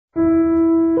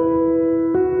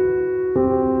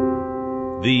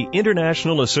The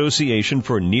International Association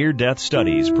for Near-Death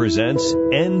Studies presents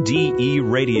NDE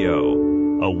Radio,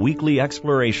 a weekly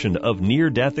exploration of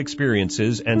near-death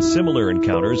experiences and similar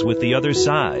encounters with the other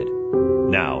side.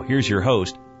 Now, here's your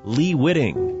host, Lee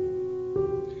Witting.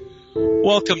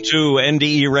 Welcome to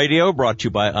NDE Radio, brought to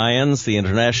you by IANS, the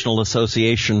International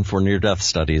Association for Near-Death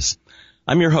Studies.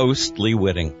 I'm your host, Lee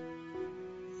Witting.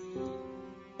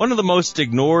 One of the most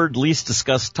ignored, least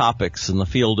discussed topics in the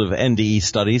field of NDE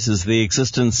studies is the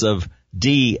existence of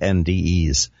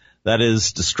DNDEs, that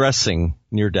is, distressing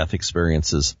near-death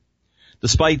experiences.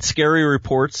 Despite scary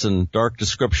reports and dark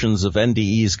descriptions of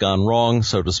NDEs gone wrong,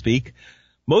 so to speak,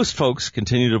 most folks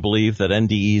continue to believe that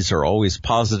NDEs are always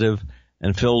positive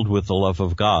and filled with the love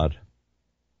of God.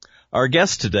 Our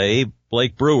guest today,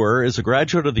 Blake Brewer, is a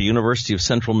graduate of the University of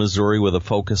Central Missouri with a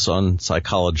focus on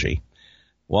psychology.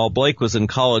 While Blake was in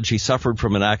college, he suffered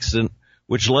from an accident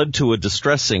which led to a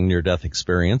distressing near-death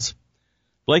experience.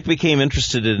 Blake became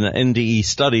interested in NDE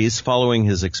studies following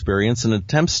his experience and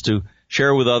attempts to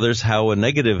share with others how a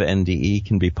negative NDE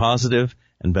can be positive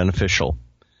and beneficial.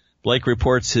 Blake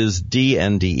reports his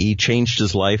DNDE changed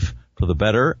his life for the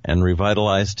better and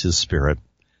revitalized his spirit.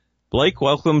 Blake,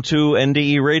 welcome to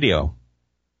NDE Radio.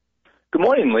 Good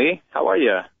morning, Lee. How are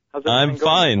you? How's everything I'm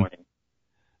fine.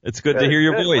 It's good to hear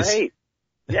your voice. Hey.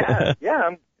 Yeah,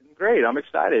 I'm great. I'm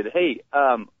excited. Hey,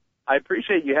 I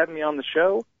appreciate you having me on the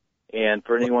show. And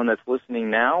for anyone that's listening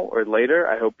now or later,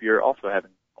 I hope you're also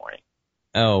having a good morning.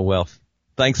 Oh, well,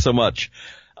 thanks so much.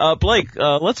 Blake,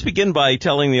 let's begin by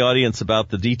telling the audience about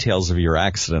the details of your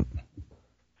accident.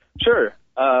 Sure.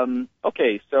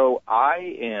 Okay, so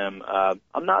I'm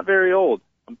not very old.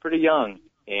 I'm pretty young.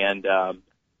 And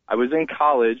I was in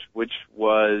college, which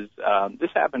was, this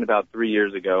happened about 3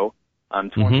 years ago. I'm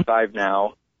 25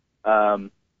 now.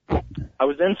 I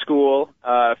was in school,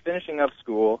 finishing up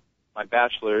school, my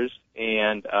bachelor's,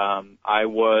 and I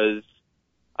was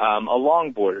a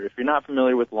longboarder. If you're not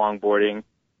familiar with longboarding,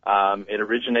 it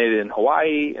originated in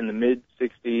Hawaii in the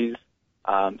mid-'60s.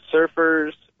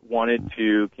 Surfers wanted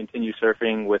to continue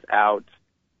surfing without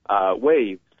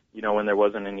waves, when there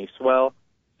wasn't any swell.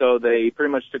 So they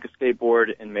pretty much took a skateboard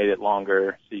and made it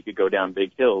longer so you could go down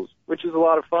big hills, which is a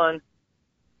lot of fun.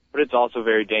 But it's also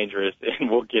very dangerous,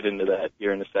 and we'll get into that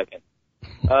here in a second.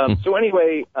 So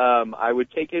anyway, I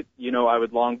would take it, I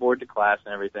would longboard to class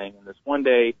and everything. And this one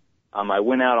day, I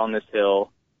went out on this hill,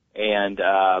 and,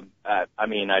 I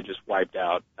just wiped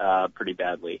out pretty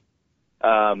badly.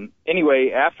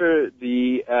 Anyway, after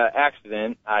the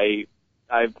accident,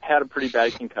 I've had a pretty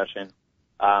bad concussion.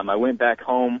 I went back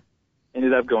home,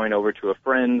 ended up going over to a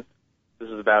friend's. This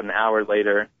was about an hour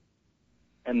later.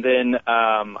 And then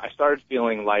I started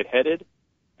feeling lightheaded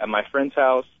at my friend's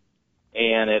house,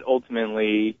 and it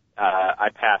ultimately, I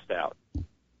passed out.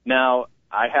 Now,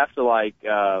 I have to,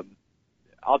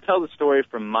 I'll tell the story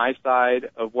from my side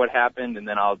of what happened, and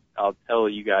then I'll tell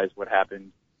you guys what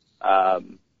happened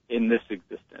in this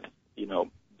existence,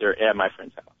 they're at my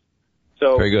friend's house.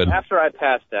 So very good. After I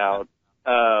passed out,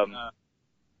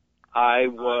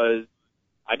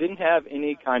 I didn't have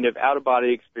any kind of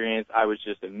out-of-body experience. I was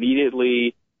just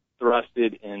immediately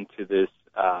thrusted into this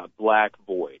black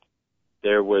void.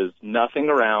 There was nothing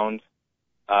around.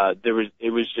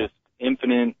 It was just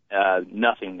infinite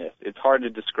nothingness. It's hard to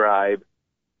describe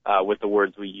with the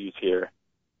words we use here.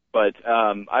 But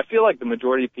I feel like the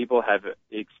majority of people have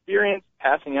experienced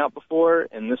passing out before,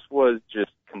 and this was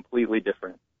just completely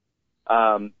different.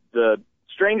 The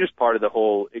strangest part of the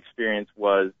whole experience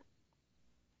was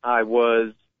I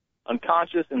was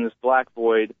unconscious in this black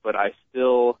void, but I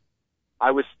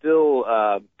was still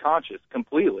conscious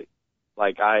completely.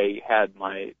 Like I had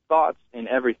my thoughts and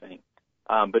everything,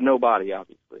 but no body,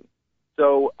 obviously.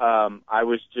 So I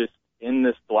was just in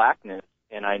this blackness,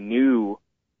 and I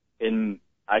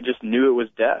just knew it was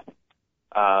death,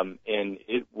 and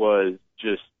it was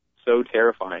just so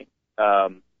terrifying. I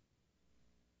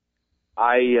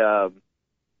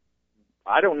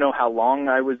don't know how long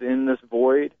I was in this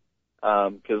void,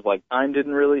 because time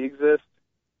didn't really exist,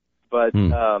 but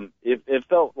it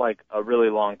felt like a really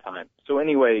long time. So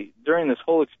anyway, during this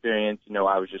whole experience,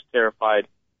 I was just terrified.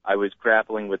 I was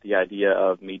grappling with the idea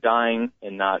of me dying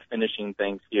and not finishing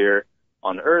things here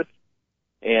on Earth.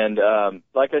 And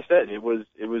like I said, it was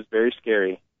very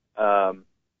scary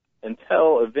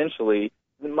until eventually,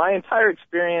 my entire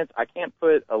experience, I can't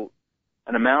put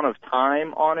an amount of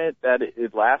time on it that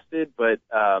it lasted, but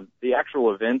the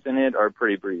actual events in it are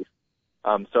pretty brief.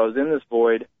 So I was in this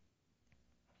void.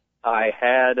 I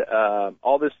had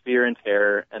all this fear and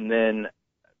terror, and then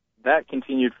that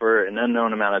continued for an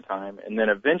unknown amount of time. And then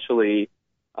eventually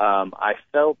I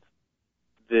felt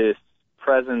this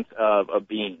presence of a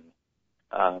being,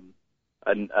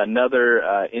 another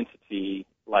entity,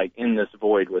 like in this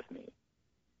void with me.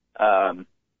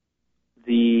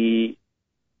 The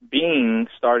being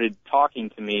started talking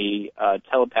to me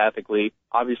telepathically.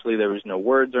 Obviously, there was no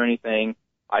words or anything.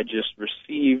 I just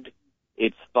received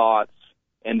its thoughts,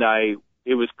 and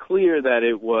it was clear that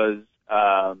it was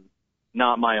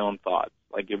not my own thoughts.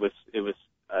 Like it was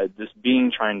this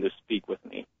being trying to speak with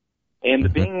me. And the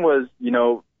being was,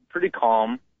 pretty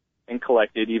calm and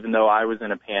collected, even though I was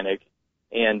in a panic.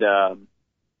 And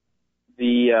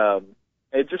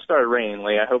it just started raining.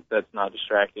 Like, I hope that's not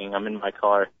distracting. I'm in my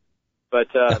car. But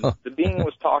the being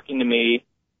was talking to me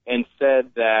and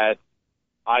said that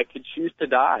I could choose to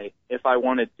die if I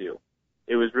wanted to.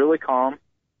 It was really calm.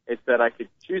 It said I could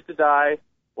choose to die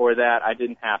or that I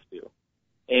didn't have to.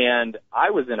 And I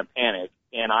was in a panic,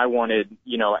 and I wanted,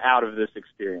 out of this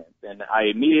experience. And I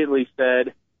immediately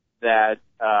said that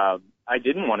I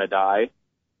didn't want to die.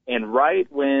 And right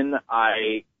when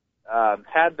I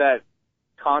had that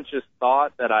conscious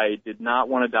thought that I did not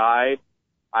want to die,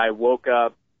 I woke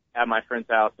up at my friend's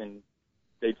house, and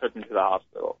they took me to the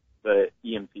hospital. The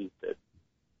EMTs did.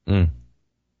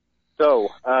 So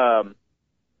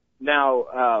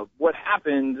now what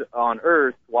happened on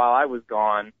Earth while I was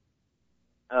gone,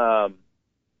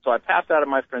 so I passed out at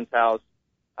my friend's house.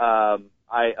 I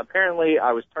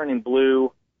was turning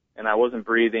blue, and I wasn't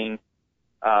breathing.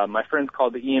 My friends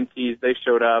called the EMTs. They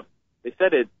showed up. They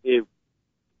said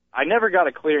I never got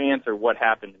a clear answer what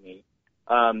happened to me.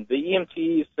 The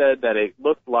EMTs said that it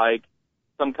looked like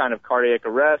some kind of cardiac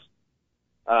arrest.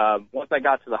 Once I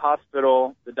got to the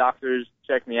hospital, the doctors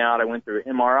checked me out. I went through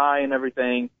an MRI and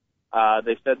everything.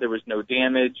 They said there was no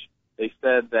damage. They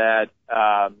said that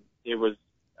it was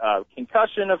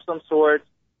concussion of some sort,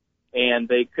 and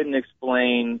they couldn't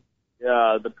explain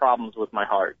the problems with my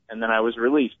heart. And then I was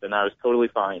released, and I was totally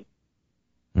fine.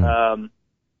 Now,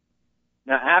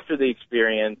 after the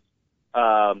experience,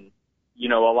 a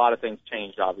lot of things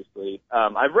changed, obviously.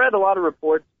 I've read a lot of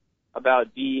reports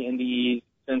about NDEs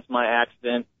since my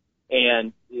accident,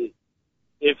 and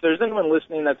if there's anyone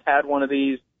listening that's had one of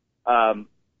these,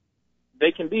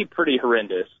 they can be pretty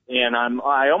horrendous. And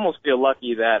I almost feel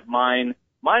lucky that mine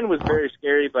was very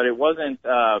scary, but it wasn't,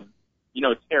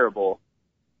 terrible,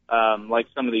 like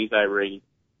some of these I read.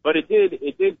 But it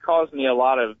did cause me a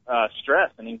lot of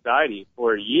stress and anxiety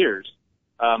for years.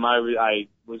 I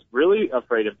was really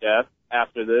afraid of death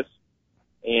after this,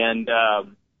 and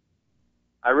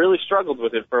I really struggled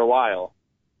with it for a while.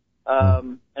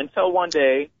 Until one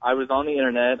day I was on the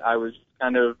internet. I was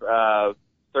kind of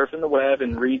surfing the web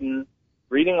and reading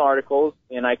articles,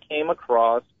 and I came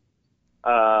across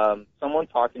someone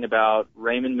talking about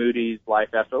Raymond Moody's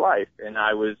Life After Life, and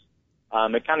I was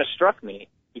it kind of struck me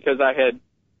because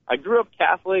I grew up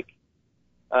Catholic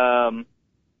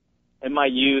in my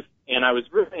youth, and I was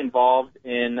really involved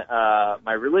in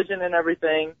my religion and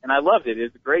everything, and I loved it. It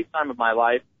was a great time of my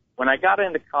life. When I got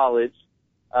into college,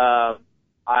 I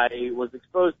was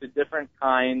exposed to different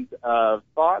kinds of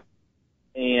thoughts,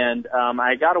 and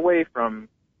I got away from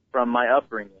my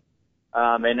upbringing.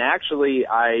 And actually,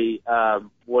 I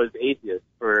was atheist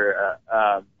for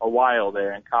a while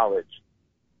there in college.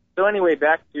 So anyway,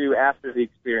 back to after the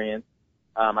experience,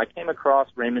 I came across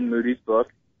Raymond Moody's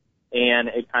book, and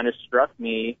it kind of struck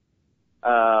me.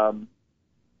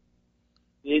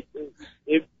 It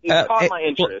caught my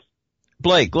interest.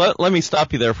 Blake, let me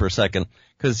stop you there for a second,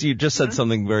 because you just said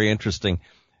something very interesting.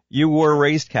 You were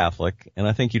raised Catholic, and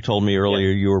I think you told me earlier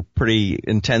you were pretty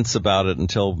intense about it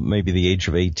until maybe the age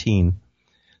of 18.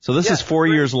 So this is 4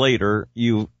 years later.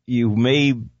 You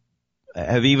may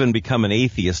have even become an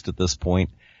atheist at this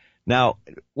point. Now,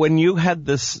 when you had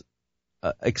this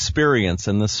experience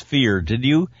and this fear, did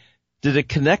it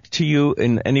connect to you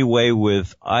in any way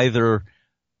with either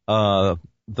the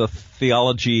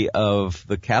theology of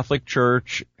the Catholic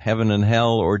Church, heaven and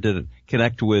hell, or did it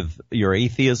connect with your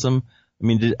atheism? I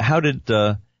mean, how did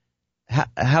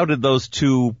those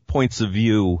 2 points of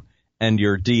view and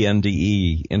your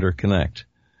DNDE interconnect?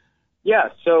 Yeah,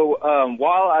 so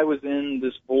while I was in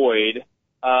this void,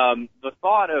 the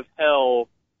thought of hell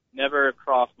never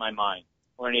crossed my mind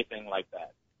or anything like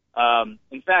that.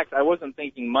 In fact, I wasn't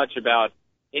thinking much about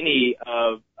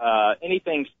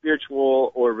anything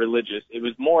spiritual or religious. It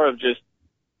was more of just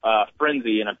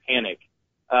frenzy and a panic.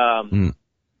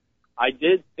 I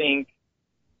did think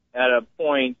at a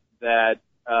point that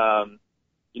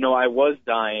I was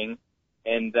dying,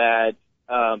 and that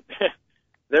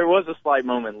there was a slight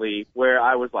moment, Lee, where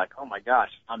I was like, oh my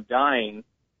gosh, I'm dying,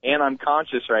 and I'm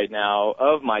conscious right now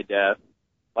of my death.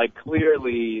 Like,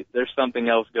 clearly, there's something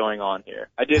else going on here.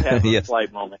 I did have a Yes.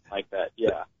 slight moment like that,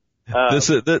 yeah.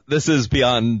 This is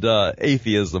beyond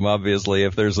atheism, obviously,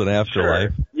 if there's an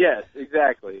afterlife. Sure. Yes,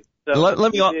 exactly. So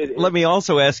Let me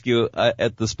also ask you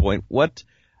at this point,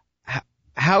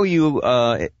 how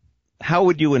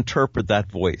would you interpret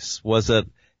that voice? Was it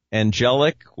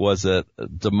angelic? Was it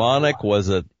demonic? Was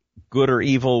it good or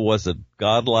evil? Was it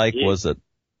godlike? Was it?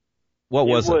 What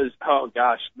was it? Oh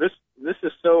gosh, this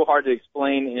is so hard to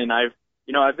explain, and I've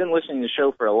been listening to the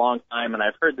show for a long time, and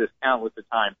I've heard this countless of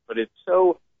times, but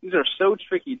these are so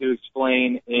tricky to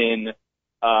explain in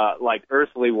like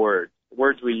earthly words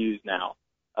we use now.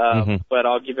 But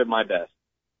I'll give it my best.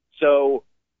 So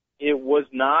it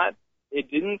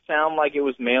didn't sound like it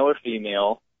was male or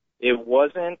female. It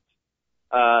wasn't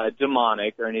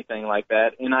demonic or anything like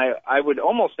that, and I would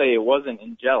almost say it wasn't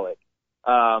angelic.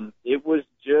 It was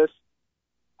just,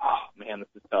 oh man, this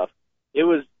is tough. It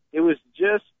was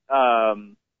just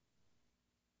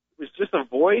a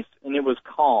voice, and it was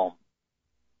calm.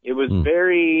 It was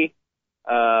very,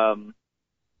 oh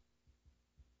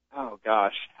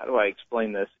gosh, how do I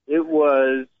explain this? It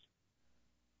was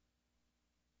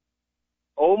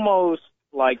almost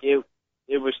like it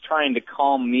was trying to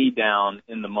calm me down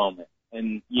in the moment,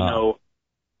 and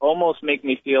almost make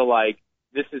me feel like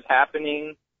this is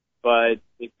happening, but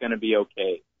it's going to be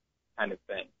okay, kind of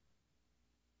thing.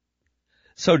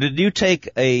 So did you take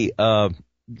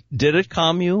did it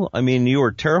calm you? I mean, you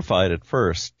were terrified at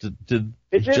first. Did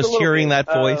just hearing that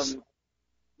voice?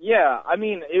 Yeah, I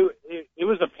mean, it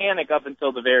was a panic up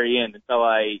until the very end, until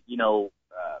I,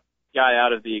 got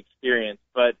out of the experience.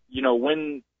 But,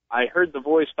 when I heard the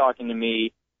voice talking to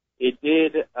me, it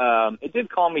did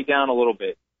calm me down a little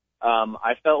bit.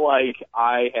 I felt like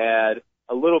I had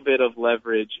a little bit of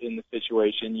leverage in the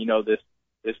situation.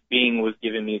 This being was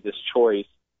giving me this choice,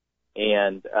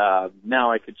 and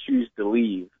now I could choose to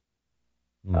leave.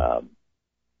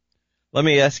 Let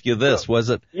me ask you this: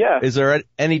 is there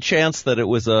any chance that it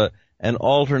was an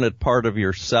alternate part of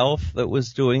yourself that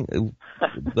was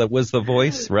that was the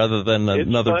voice rather than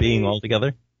another being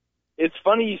altogether? It's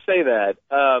funny you say that.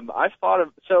 I've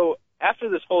thought so after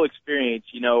this whole experience,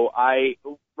 I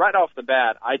right off the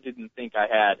bat, I didn't think I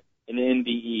had an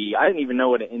NDE. I didn't even know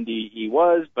what an NDE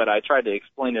was, but I tried to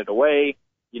explain it away.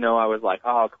 I was like,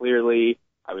 clearly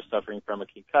I was suffering from a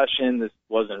concussion. This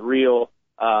wasn't real.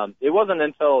 It wasn't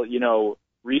until,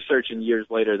 researching years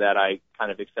later that I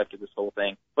kind of accepted this whole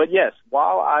thing. But yes,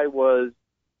 while I was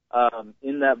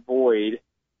in that void,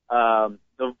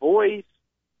 the voice,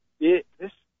 this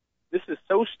is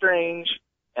so strange,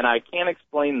 and I can't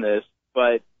explain this,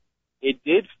 but it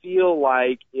did feel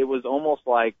like it was almost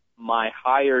like my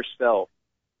higher self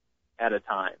at a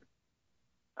time.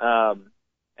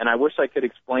 And I wish I could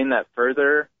explain that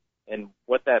further and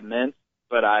what that meant,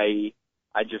 but I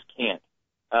just can't.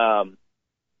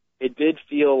 It did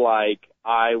feel like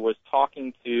I was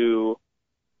talking to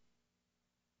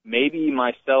maybe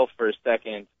myself for a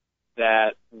second.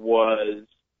 That was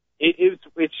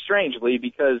it's strangely,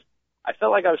 because I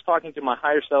felt like I was talking to my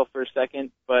higher self for a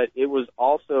second, but it was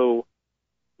also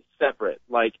separate.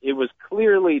 Like, it was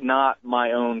clearly not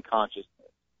my own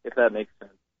consciousness, if that makes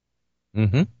sense.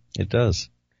 Mm-hmm. It does.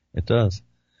 It does.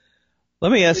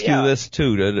 Let me ask you this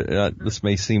too. This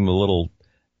may seem a little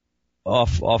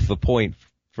off the point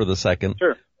for the second.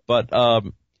 Sure. But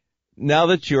now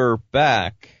that you're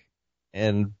back,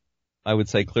 and I would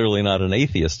say clearly not an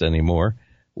atheist anymore,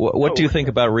 what do you think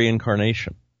about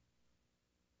reincarnation?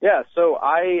 Yeah, so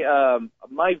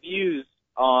my views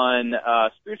on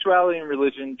spirituality and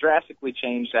religion drastically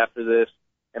changed after this,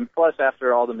 and plus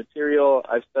after all the material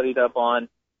I've studied up on,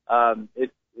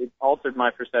 it altered my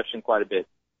perception quite a bit.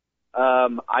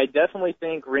 I definitely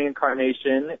think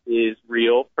reincarnation is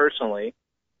real, personally.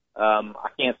 I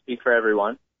can't speak for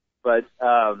everyone, but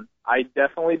I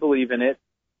definitely believe in it.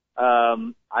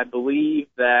 I believe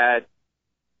that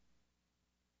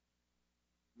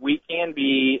we can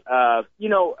be,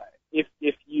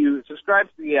 if you subscribe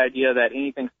to the idea that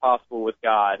anything's possible with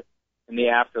God in the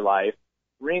afterlife,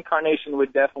 reincarnation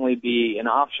would definitely be an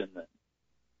option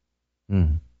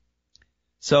then.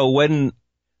 So when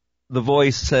the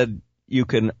voice said you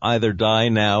can either die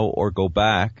now or go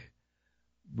back,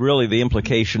 really the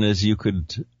implication is you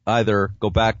could either go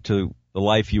back to the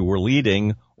life you were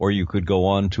leading, or you could go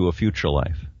on to a future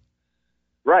life.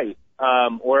 Right.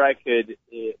 Or I could,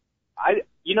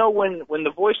 when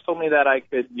the voice told me that I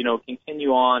could,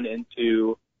 continue on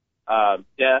into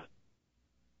death,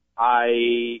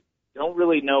 I don't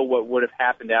really know what would have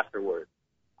happened afterwards.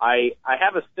 I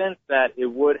have a sense that it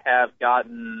would have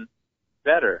gotten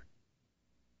better.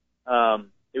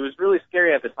 It was really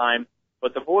scary at the time,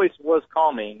 but the voice was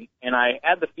calming, and I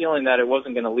had the feeling that it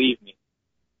wasn't going to leave me.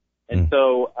 And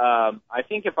so I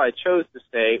think if I chose to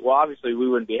stay, well, obviously we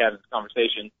wouldn't be having this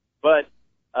conversation, but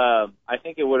I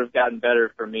think it would have gotten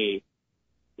better for me.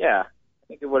 Yeah, I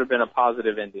think it would have been a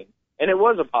positive ending. And it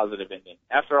was a positive ending.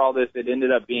 After all this, it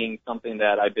ended up being something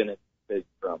that I benefited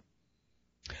from.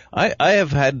 I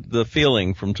have had the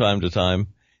feeling from time to time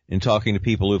in talking to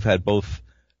people who've had both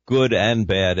good and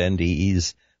bad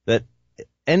NDEs that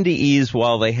NDEs,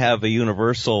 while they have a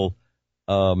universal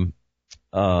element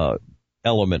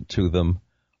to them,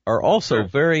 are also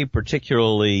very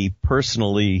particularly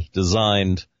personally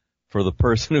designed for the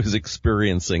person who's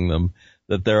experiencing them.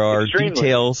 That there are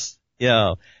details,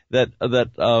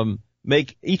 that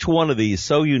make each one of these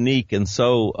so unique and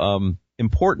so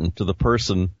important to the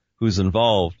person who's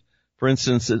involved. For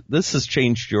instance, this has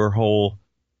changed your whole.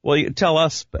 Well, you tell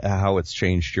us how it's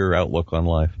changed your outlook on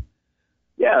life.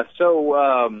 Yeah, so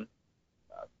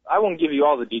I won't give you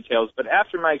all the details, but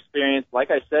after my experience, like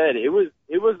I said,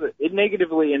 it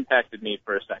negatively impacted me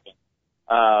for a second.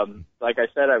 Like I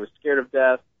said, I was scared of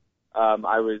death.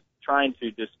 I was trying to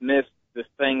dismiss this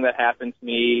thing that happened to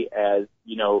me as,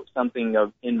 something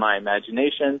in my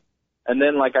imagination. And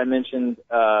then, like I mentioned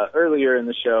earlier in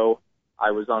the show,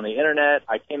 I was on the internet.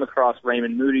 I came across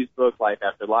Raymond Moody's book, Life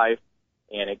After Life,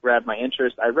 and it grabbed my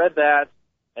interest. I read that,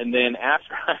 and then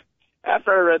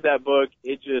after I read that book,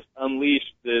 it just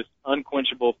unleashed this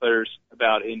unquenchable thirst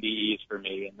about NDEs for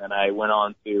me. And then I went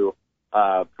on to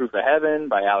Proof of Heaven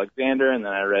by Alexander, and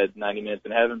then I read 90 Minutes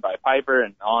in Heaven by Piper,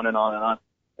 and on and on and on.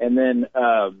 And then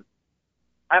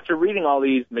after reading all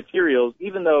these materials,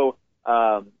 even though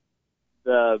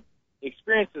the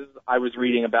experiences I was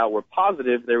reading about were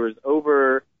positive, there was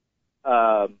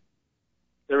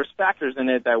factors in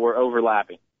it that were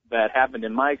overlapping that happened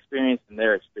in my experience and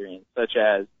their experience, such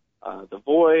as the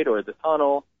void or the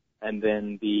tunnel, and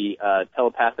then the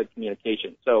telepathic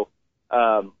communication. So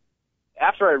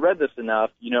after I read this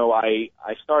enough,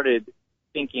 I started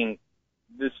thinking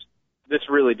this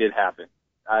really did happen.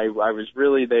 I was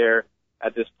really there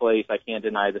at this place. I can't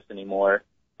deny this anymore.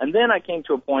 And then I came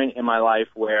to a point in my life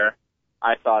where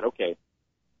I thought, okay,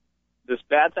 this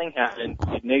bad thing happened.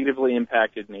 It negatively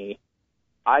impacted me.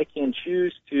 I can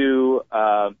choose to,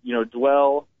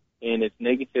 dwell in its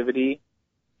negativity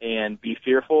and be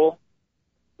fearful,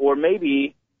 or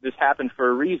maybe this happened for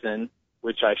a reason,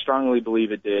 which I strongly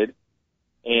believe it did,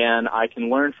 and I can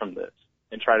learn from this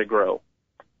and try to grow.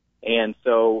 And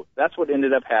so that's what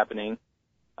ended up happening.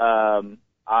 I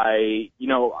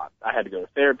had to go to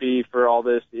therapy for all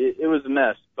this. It was a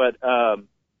mess, but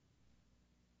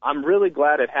I'm really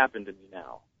glad it happened to me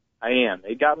now. I am.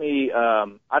 It got me,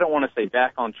 I don't want to say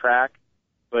back on track,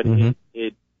 but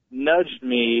it nudged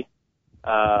me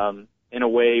in a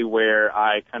way where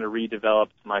I kind of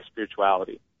redeveloped my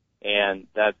spirituality, and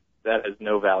that has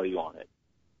no value on it.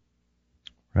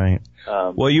 Right.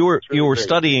 Well, you were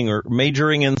studying or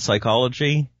majoring in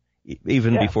psychology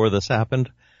even before this happened.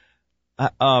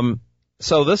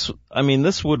 So this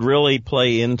would really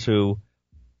play into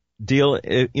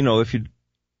if you,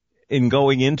 in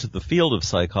going into the field of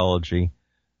psychology,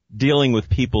 dealing with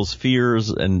people's fears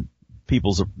and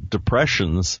people's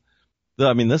depressions.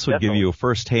 This would give you a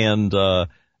firsthand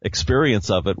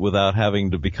experience of it without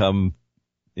having to become,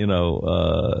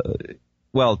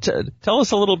 well, tell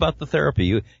us a little about the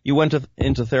therapy. You went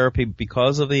into therapy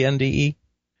because of the NDE?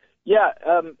 Yeah,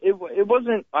 it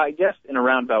wasn't, I guess, in a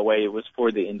roundabout way, it was for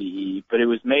the NDE, but it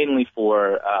was mainly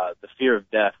for the fear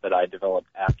of death that I developed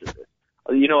after this.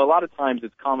 A lot of times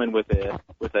it's common with a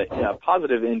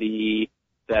positive NDE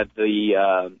that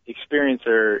the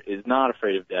experiencer is not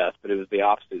afraid of death, but it was the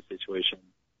opposite situation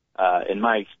in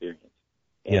my experience.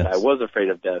 And I was afraid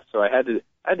of death, so I had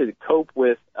to cope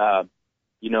with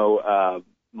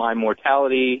my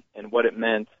mortality and what it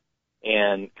meant,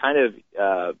 and kind of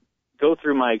go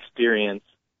through my experience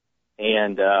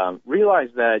and realize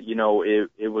that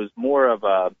it was more of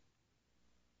a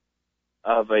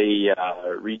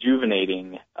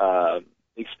rejuvenating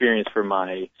experience for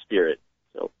my spirit.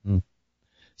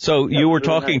 So you were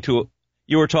talking to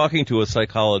a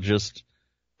psychologist,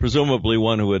 presumably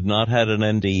one who had not had an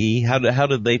NDE. How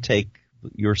did they take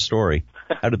your story?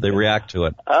 How did they react to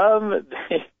it?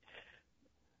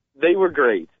 They were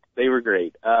great. They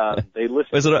listened.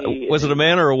 Was it a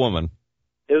man or a woman?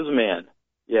 It was a man.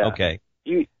 Yeah. Okay.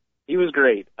 He was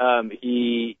great.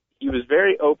 He was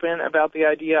very open about the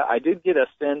idea. I did get a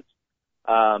sense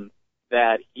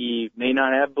that he may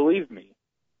not have believed me,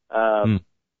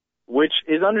 which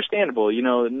is understandable.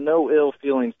 No ill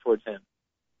feelings towards him.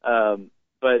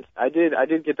 But I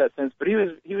did get that sense. But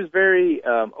he was very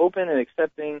open and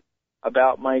accepting,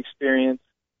 about my experience,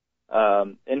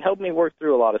 and helped me work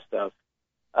through a lot of stuff.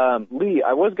 Lee,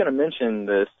 I was going to mention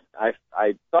this.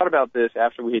 I thought about this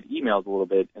after we had emailed a little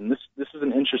bit, and this is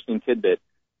an interesting tidbit.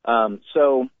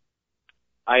 So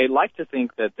I like to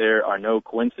think that there are no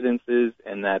coincidences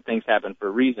and that things happen for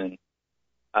a reason.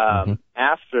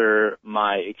 After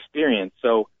my experience,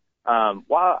 so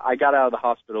while I got out of the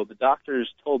hospital, the doctors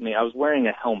told me I was wearing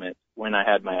a helmet when I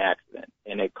had my accident,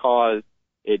 and it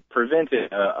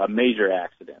prevented a major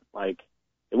accident. Like,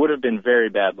 it would have been very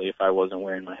badly if I wasn't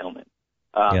wearing my helmet.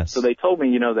 Yes. So they told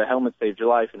me, the helmet saved your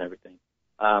life and everything.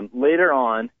 Later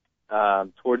on,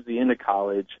 towards the end of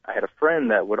college, I had a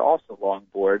friend that would also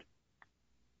longboard,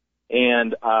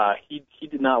 and he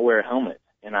did not wear a helmet.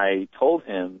 And I told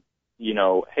him,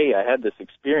 hey, I had this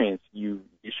experience. You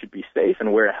should be safe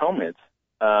and wear a helmet.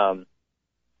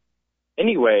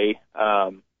 Anyway,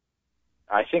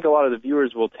 I think a lot of the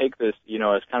viewers will take this,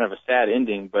 as kind of a sad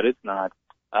ending, but it's not.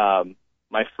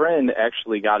 My friend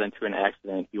actually got into an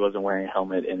accident. He wasn't wearing a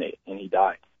helmet, and he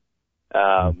died.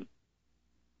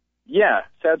 Yeah,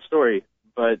 sad story,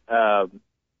 but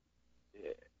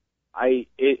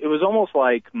it was almost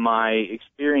like my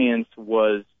experience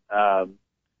was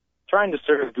trying to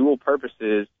serve dual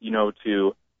purposes,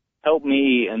 to help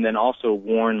me and then also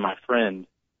warn my friend,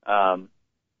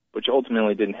 which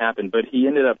ultimately didn't happen. But he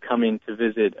ended up coming to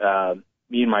visit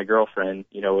me and my girlfriend,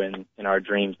 in our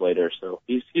dreams later. So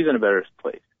he's in a better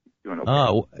place. He's doing okay.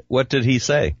 Oh, what did he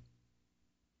say?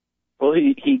 Well,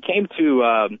 he came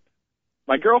to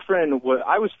my girlfriend.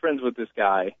 I was friends with this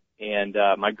guy, and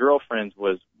my girlfriend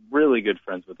was really good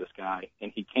friends with this guy.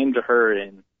 And he came to her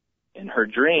in her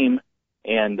dream,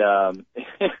 and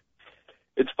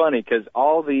it's funny because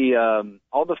all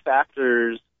the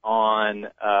factors on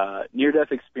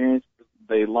near-death experience,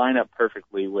 they line up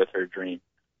perfectly with her dream.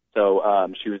 So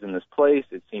she was in this place.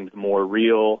 It seemed more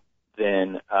real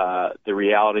than the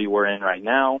reality we're in right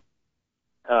now.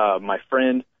 My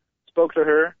friend spoke to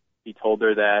her. He told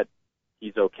her that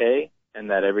he's okay and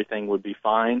that everything would be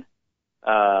fine.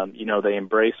 They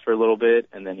embraced for a little bit,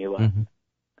 and then he left.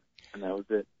 And that was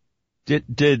it.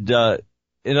 Did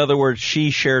in other words, she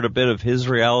shared a bit of his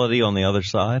reality on the other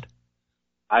side?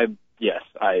 Yes,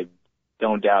 I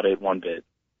don't doubt it one bit.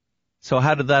 So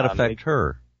how did that affect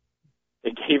her?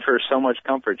 It gave her so much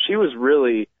comfort. She was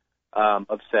really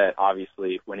upset,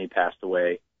 obviously, when he passed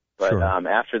away. But Sure.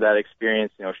 After that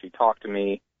experience, she talked to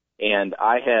me, and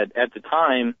I had, at the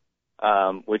time,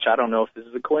 which I don't know if this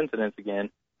is a coincidence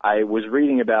again, I was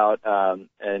reading about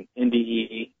an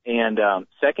NDE and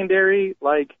secondary,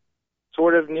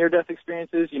 sort of near-death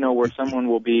experiences, where someone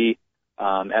will be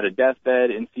at a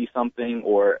deathbed and see something,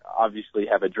 or obviously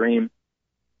have a dream.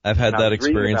 I've had that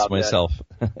experience myself.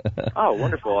 Oh,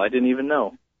 wonderful. I didn't even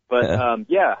know. But,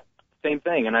 yeah, same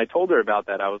thing. And I told her about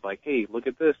that. I was like, hey, look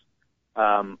at this.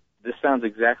 This sounds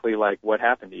exactly like what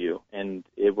happened to you. And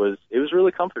it was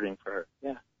really comforting for her.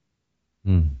 Yeah.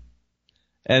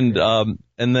 And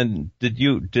then did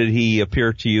he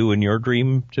appear to you in your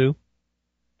dream too?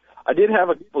 I did have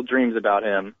a couple dreams about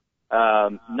him.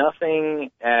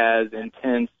 Nothing as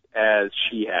intense as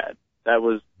she had. That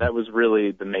was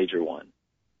really the major one.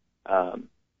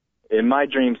 In my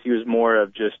dreams, he was more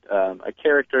of just a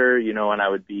character, and I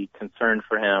would be concerned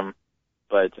for him.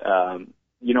 But,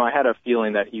 I had a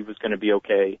feeling that he was going to be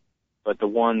okay. But the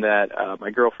one that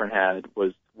my girlfriend had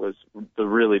was the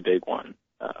really big one.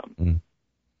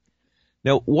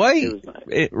 Now, why,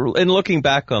 nice. In looking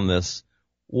back on this,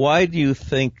 why do you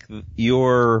think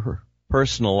your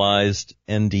personalized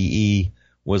NDE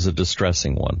was a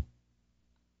distressing one?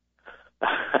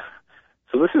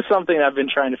 So this is something I've been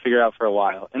trying to figure out for a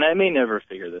while, and I may never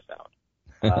figure this out.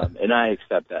 And I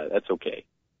accept that. That's okay.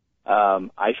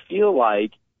 I feel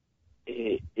like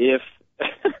if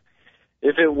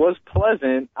it was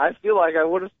pleasant, I feel like I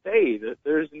would have stayed.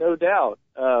 There's no doubt.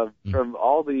 From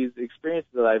all these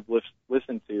experiences that I've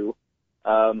listened to,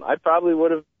 I probably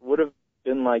would have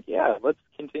been like, yeah, let's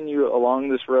continue along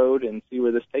this road and see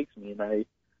where this takes me. And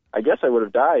I guess I would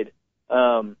have died.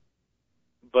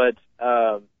 But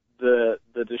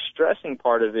the distressing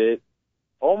part of it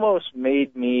almost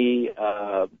made me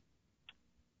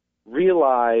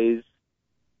realize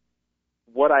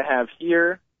what I have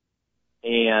here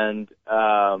and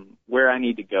where I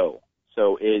need to go.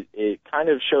 So it kind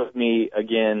of showed me,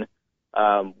 again,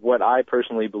 what I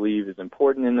personally believe is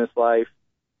important in this life.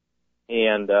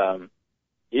 And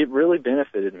it really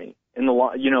benefited me. In the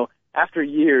long, after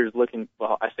years looking,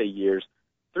 well, I say years,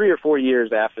 3 or 4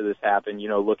 years after this happened,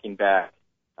 looking back,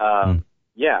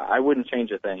 yeah, I wouldn't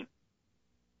change a thing.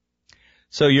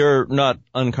 So you're not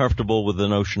uncomfortable with the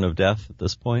notion of death at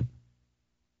this point?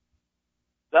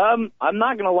 I'm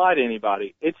not going to lie to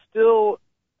anybody. It still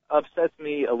upsets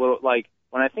me a little. Like,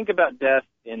 when I think about death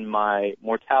in my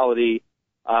mortality,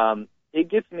 it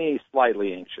gets me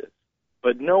slightly anxious,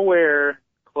 but nowhere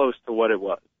close to what it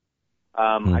was.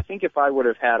 I think if I would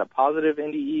have had a positive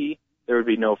NDE, there would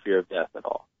be no fear of death at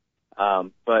all.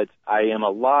 But I am a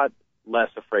lot less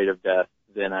afraid of death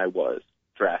than I was,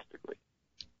 drastically.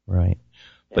 Right.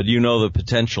 But you know the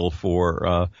potential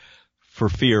for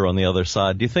fear on the other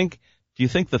side. Do you think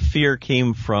the fear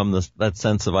came from that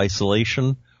sense of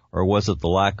isolation, or was it the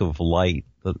lack of light?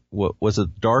 Was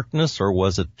it darkness, or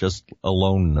was it just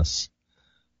aloneness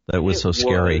that was so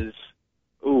scary?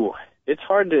 It's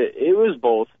hard to. It was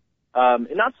both.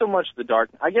 Not so much the dark.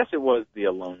 I guess it was the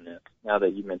aloneness. Now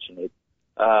that you mention it,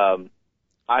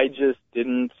 I just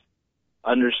didn't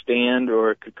understand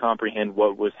or could comprehend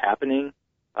what was happening.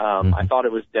 I thought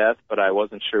it was death, but I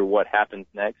wasn't sure what happens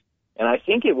next. And I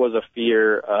think it was a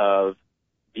fear of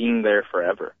being there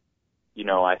forever. You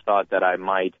know, I thought that I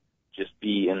might just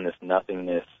be in this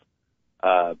nothingness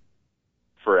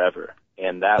forever,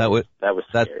 and that was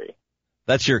scary.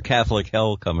 That's your Catholic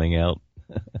hell coming out.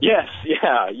 Yes,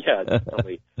 yeah,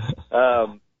 definitely.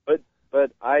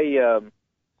 But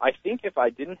I think if I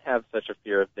didn't have such a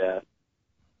fear of death,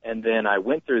 and then I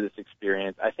went through this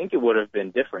experience, I think it would have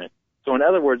been different. So in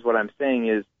other words, what I'm saying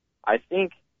is, I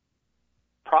think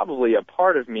probably a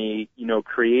part of me,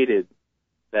 created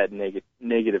that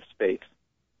negative space,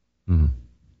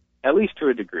 at least to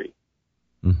a degree.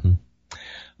 Mm-hmm.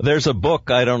 There's a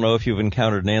book, I don't know if you've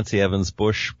encountered Nancy Evans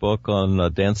Bush book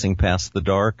on Dancing Past the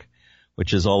Dark,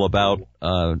 which is all about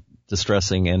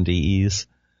distressing NDEs.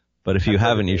 But if you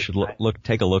haven't, you should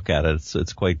take a look at it.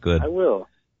 It's quite good. I will.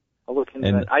 I'll look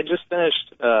into that. I just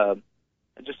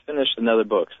finished another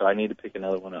book, so I need to pick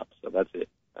another one up. So that's it.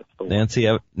 That's the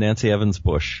one. Nancy Evans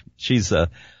Bush. She's a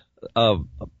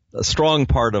strong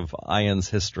part of IAND's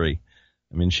history.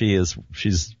 I mean, she's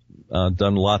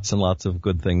done lots and lots of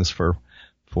good things for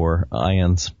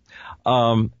IANDS.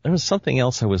 There was something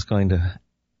else I was going to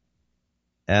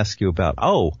ask you about.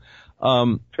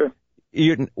 Sure.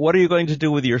 What are you going to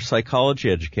do with your psychology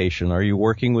education? Are you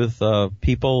working with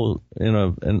people,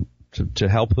 and to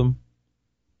help them?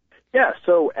 Yeah.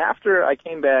 So after I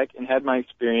came back and had my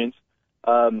experience,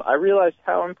 I realized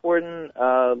how important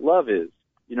love is.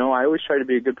 I always try to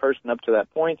be a good person up to that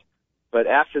point, but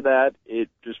after that, it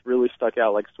just really stuck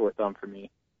out like a sore thumb for me.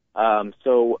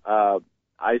 So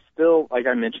I still, like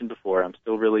I mentioned before, I'm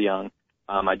still really young.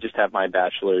 I just have my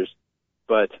bachelor's,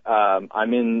 but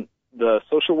I'm in the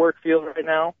social work field right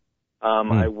now.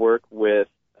 I work with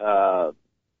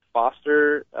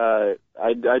foster.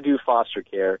 I do foster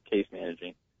care, case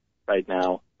managing right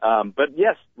now. But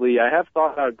yes, Lee, I have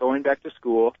thought about going back to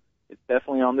school. It's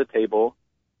definitely on the table.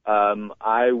 I'm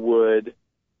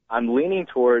leaning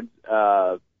towards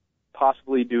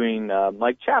possibly doing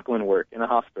like chaplain work in a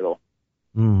hospital.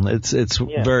 It's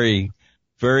very,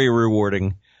 very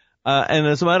rewarding. And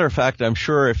as a matter of fact, I'm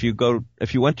sure if you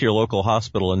went to your local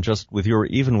hospital and just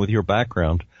even with your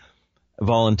background,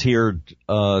 volunteered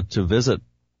to visit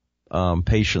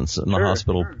patients in the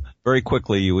hospital, very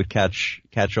quickly you would catch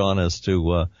on as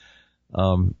to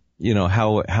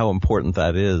how important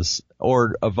that is.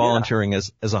 Or volunteering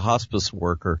as a hospice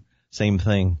worker, same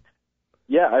thing.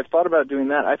 Yeah, I've thought about doing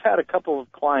that. I've had a couple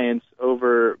of clients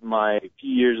over my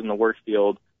few years in the work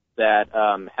field that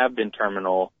have been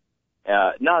terminal,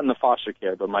 not in the foster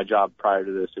care, but my job prior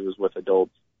to this, it was with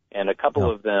adults. And a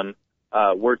couple of them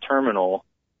were terminal,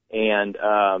 and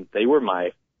they were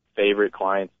my favorite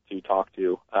clients to talk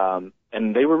to.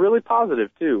 And they were really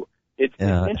positive, too. It's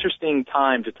an interesting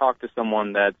time to talk to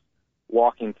someone that's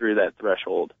walking through that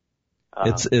threshold.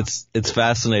 It's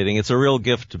fascinating. It's a real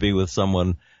gift to be with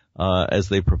someone as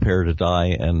they prepare to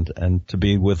die and to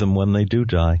be with them when they do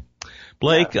die.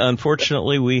 Blake,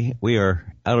 unfortunately, we are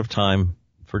out of time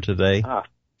for today.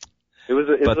 It was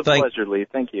a pleasure, Lee.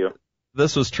 Thank you.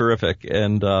 This was terrific,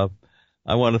 and I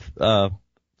want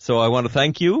to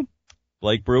thank you,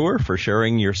 Blake Brewer, for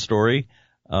sharing your story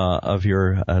of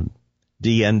your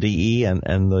DNDE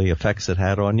and the effects it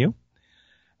had on you.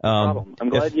 No problem. I'm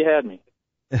glad you had me.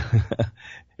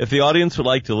 If the audience would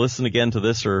like to listen again to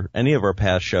this or any of our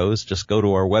past shows, just go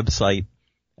to our website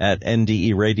at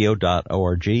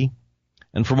nderadio.org.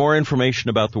 And for more information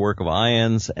about the work of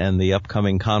IANDS and the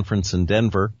upcoming conference in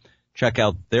Denver, check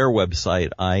out their website,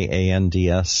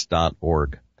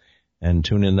 iands.org. And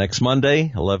tune in next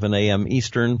Monday, 11 a.m.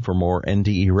 Eastern, for more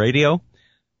NDE Radio.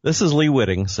 This is Lee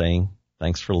Witting saying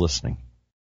thanks for listening.